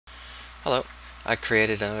Hello, I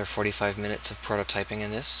created another 45 minutes of prototyping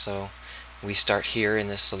in this, so we start here in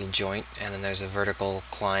this little joint, and then there's a vertical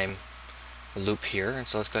climb loop here, and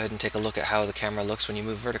so let's go ahead and take a look at how the camera looks when you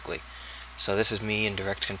move vertically. So this is me in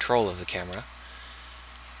direct control of the camera,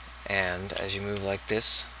 and as you move like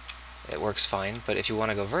this, it works fine, but if you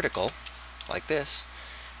want to go vertical, like this,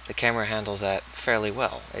 the camera handles that fairly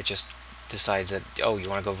well. It just decides that, oh, you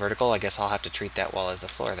want to go vertical? I guess I'll have to treat that wall as the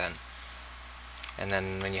floor then. And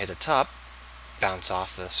then when you hit the top, bounce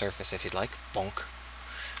off the surface if you'd like, bonk.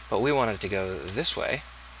 But we want it to go this way.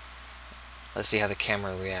 Let's see how the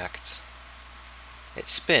camera reacts. It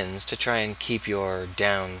spins to try and keep your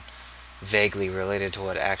down vaguely related to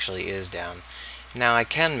what actually is down. Now I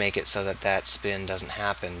can make it so that that spin doesn't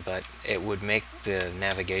happen, but it would make the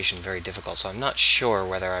navigation very difficult, so I'm not sure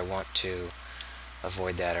whether I want to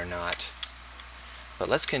avoid that or not. But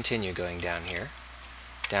let's continue going down here,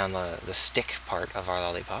 down the stick part of our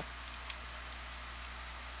lollipop.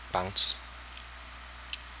 Bounce.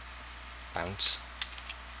 Bounce.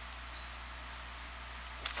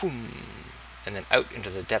 Boom. And then out into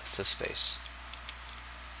the depths of space.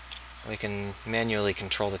 We can manually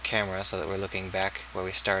control the camera so that we're looking back where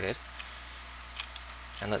we started.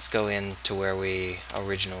 And let's go in to where we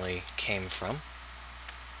originally came from.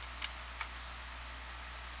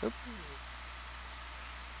 Oop.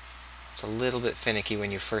 It's a little bit finicky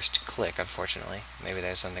when you first click, unfortunately. Maybe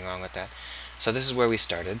there's something wrong with that. So this is where we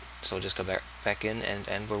started, so we'll just go back in and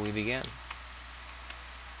end where we began.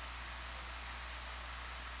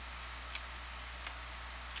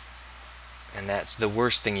 And that's the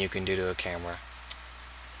worst thing you can do to a camera.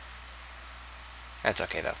 That's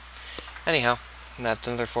okay though. Anyhow, that's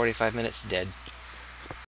another 45 minutes dead.